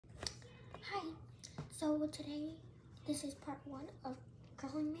So today, this is part 1 of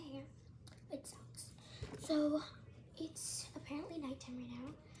curling my hair. It sucks. So it's apparently nighttime right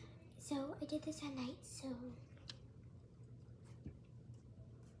now. So I did this at night, so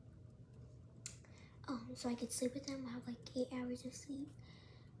I could sleep with them. I have like 8 hours of sleep,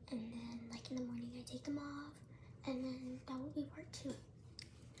 and then like in the morning I take them off, and then that will be part 2.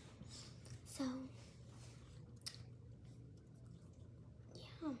 So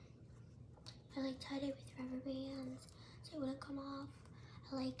yeah, I like tied it with rubber bands so it wouldn't come off.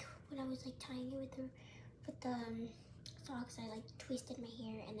 I like when I was like tying it with the socks, I like twisted my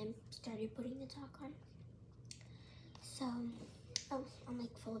hair and then started putting the sock on. So I'm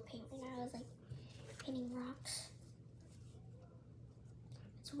like full of paint right now. I was like painting rocks.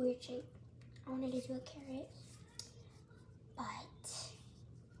 It's a weird shape. I wanted to do a carrot, but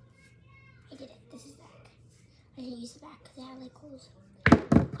I did it. This is the back. I didn't use the back because it had like holes.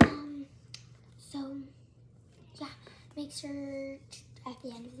 So yeah, make sure at the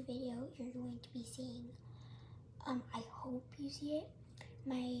end of the video you're going to be seeing, I hope you see it,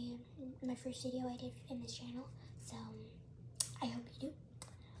 my first video I did in this channel, so I hope you do.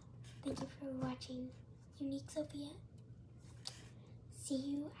 Thank you for watching Unique Sophia. See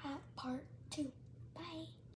you at part 2. Bye.